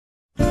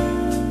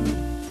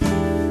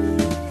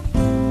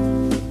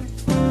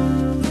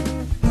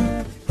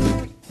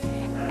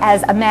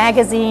as a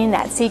magazine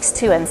that seeks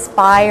to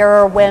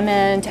inspire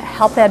women, to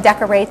help them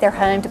decorate their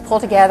home, to pull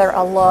together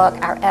a look.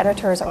 Our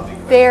editors are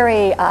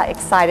very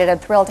excited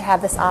and thrilled to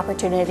have this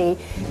opportunity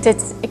to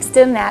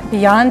extend that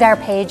beyond our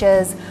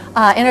pages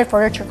in a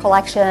furniture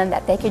collection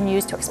that they can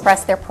use to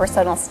express their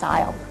personal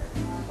style.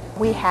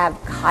 We have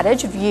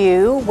Cottage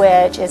View,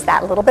 which is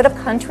that little bit of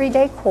country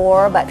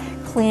decor, but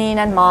clean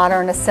and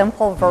modern, a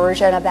simple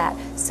version of that.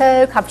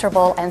 So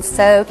comfortable and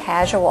so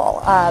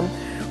casual.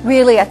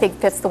 Really, I think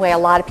fits the way a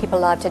lot of people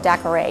love to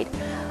decorate.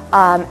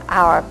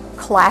 Our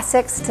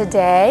classics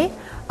today,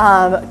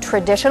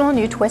 traditional,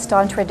 new twist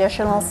on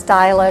traditional,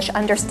 stylish,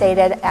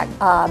 understated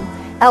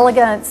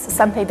elegance,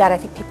 something that I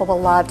think people will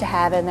love to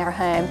have in their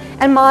home.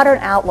 And modern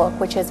outlook,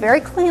 which is very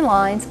clean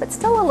lines, but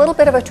still a little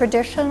bit of a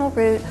traditional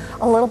root,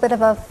 a little bit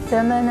of a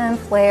feminine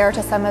flair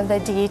to some of the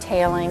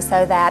detailing,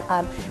 so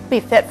that be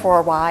fit for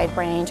a wide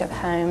range of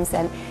homes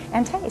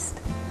and taste.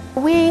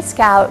 We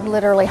scout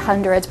literally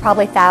hundreds,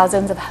 probably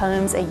thousands of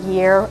homes a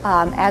year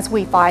as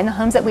we find the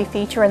homes that we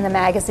feature in the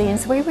magazine.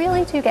 So we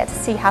really do get to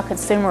see how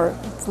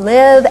consumers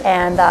live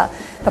and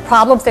the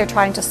problems they're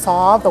trying to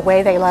solve, the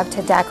way they love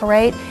to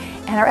decorate.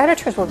 And our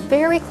editors were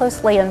very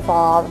closely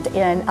involved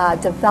in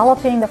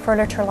developing the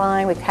furniture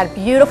line. We've had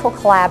beautiful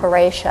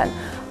collaboration.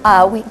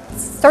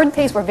 Certain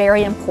things were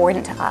very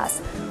important to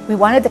us. We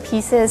wanted the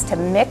pieces to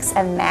mix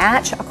and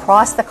match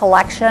across the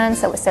collection,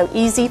 so it was so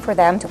easy for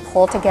them to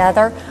pull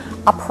together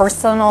a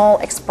personal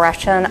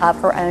expression of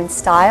her own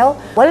style.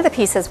 One of the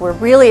pieces we're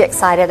really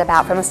excited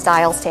about from a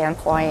style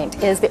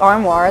standpoint is the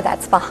armoire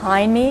that's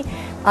behind me.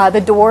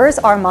 The doors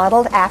are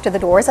modeled after the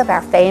doors of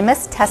our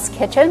famous test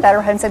kitchen,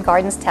 Better Homes and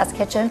Gardens test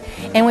kitchen,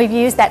 and we've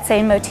used that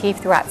same motif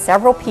throughout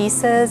several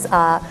pieces.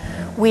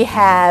 We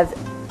have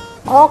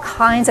all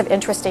kinds of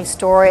interesting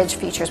storage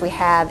features. We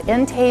have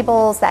end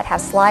tables that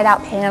have slide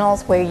out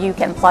panels where you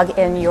can plug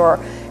in your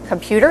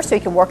computer so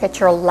you can work at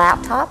your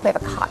laptop. We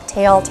have a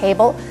cocktail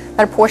table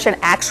that a portion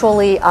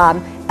actually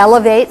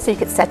elevates so you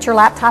could set your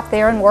laptop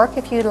there and work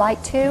if you'd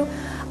like to.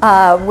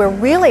 We're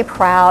really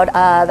proud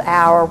of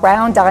our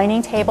round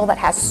dining table that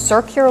has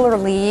circular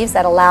leaves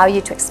that allow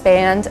you to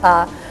expand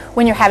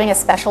when you're having a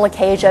special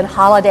occasion,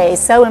 holidays,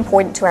 so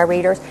important to our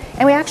readers.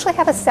 And we actually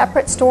have a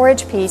separate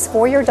storage piece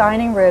for your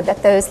dining room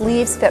that those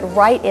leaves fit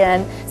right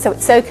in, so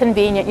it's so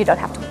convenient you don't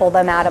have to pull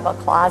them out of a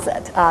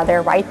closet.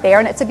 They're right there,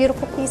 and it's a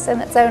beautiful piece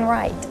in its own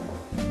right.